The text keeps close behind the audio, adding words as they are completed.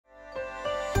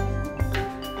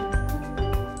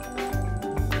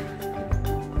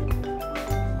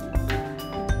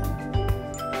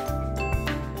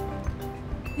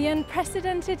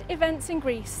unprecedented events in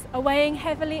Greece are weighing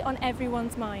heavily on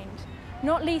everyone's mind,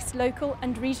 not least local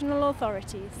and regional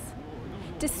authorities.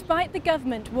 Despite the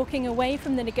government walking away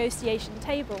from the negotiation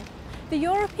table, the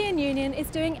European Union is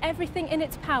doing everything in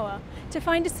its power to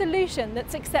find a solution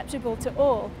that's acceptable to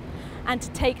all and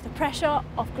to take the pressure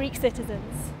off Greek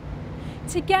citizens.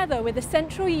 Together with the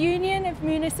Central Union of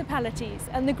Municipalities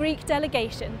and the Greek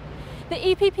delegation, the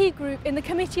EPP Group in the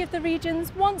Committee of the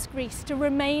Regions wants Greece to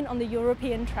remain on the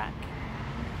European track.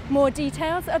 More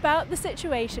details about the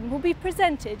situation will be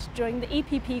presented during the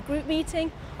EPP Group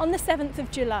meeting on the 7th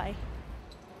of July.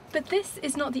 But this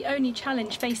is not the only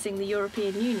challenge facing the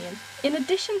European Union. In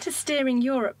addition to steering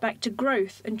Europe back to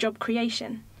growth and job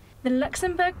creation, the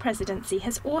Luxembourg presidency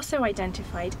has also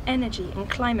identified energy and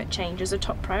climate change as a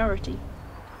top priority.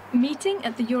 Meeting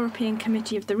at the European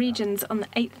Committee of the Regions on the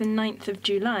 8th and 9th of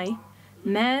July,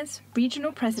 mayors,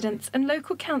 regional presidents and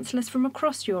local councillors from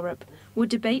across Europe will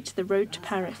debate the road to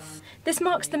Paris. This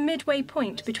marks the midway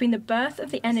point between the birth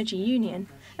of the Energy Union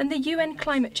and the UN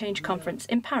Climate Change Conference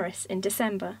in Paris in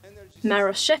December.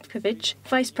 Maros Šefčovič,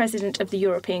 Vice President of the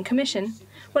European Commission,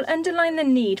 will underline the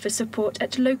need for support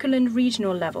at local and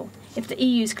regional level if the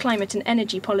EU's climate and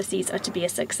energy policies are to be a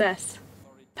success.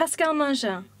 Pascal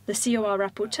Mangin, the CoR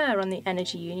rapporteur on the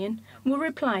Energy Union, will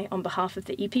reply on behalf of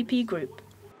the EPP Group.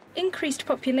 Increased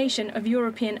population of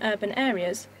European urban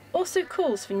areas also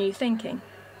calls for new thinking.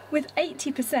 With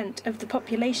 80% of the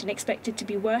population expected to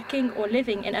be working or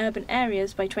living in urban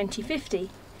areas by 2050,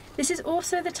 this is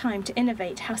also the time to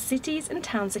innovate how cities and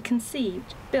towns are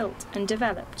conceived, built and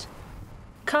developed.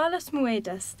 Carlos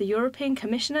Moedas, the European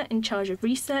Commissioner in charge of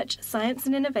research, science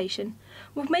and innovation,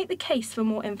 will make the case for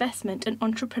more investment and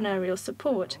entrepreneurial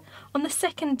support on the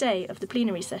second day of the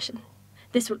plenary session.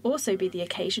 This will also be the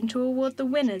occasion to award the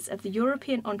winners of the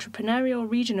European Entrepreneurial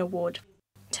Region Award.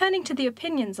 Turning to the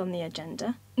opinions on the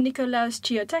agenda, Nikolaos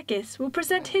Chiotakis will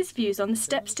present his views on the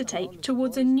steps to take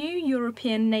towards a new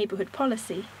European neighbourhood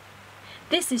policy.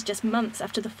 This is just months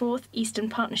after the 4th Eastern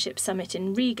Partnership Summit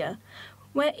in Riga,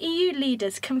 where EU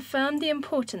leaders confirmed the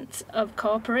importance of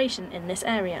cooperation in this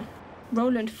area.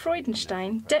 Roland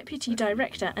Freudenstein, Deputy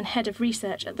Director and Head of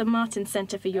Research at the Martin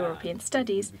Centre for European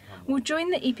Studies, will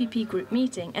join the EPP Group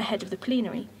meeting ahead of the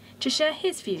plenary to share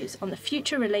his views on the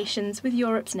future relations with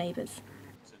Europe's neighbours.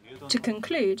 To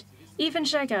conclude, Yvan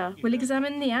Jagar will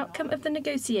examine the outcome of the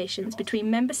negotiations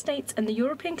between Member States and the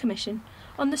European Commission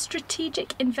on the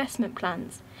strategic investment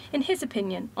plans, in his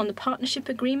opinion, on the partnership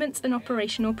agreements and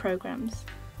operational programmes.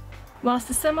 Whilst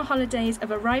the summer holidays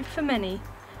have arrived for many,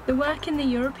 the work in the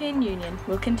European Union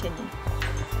will continue.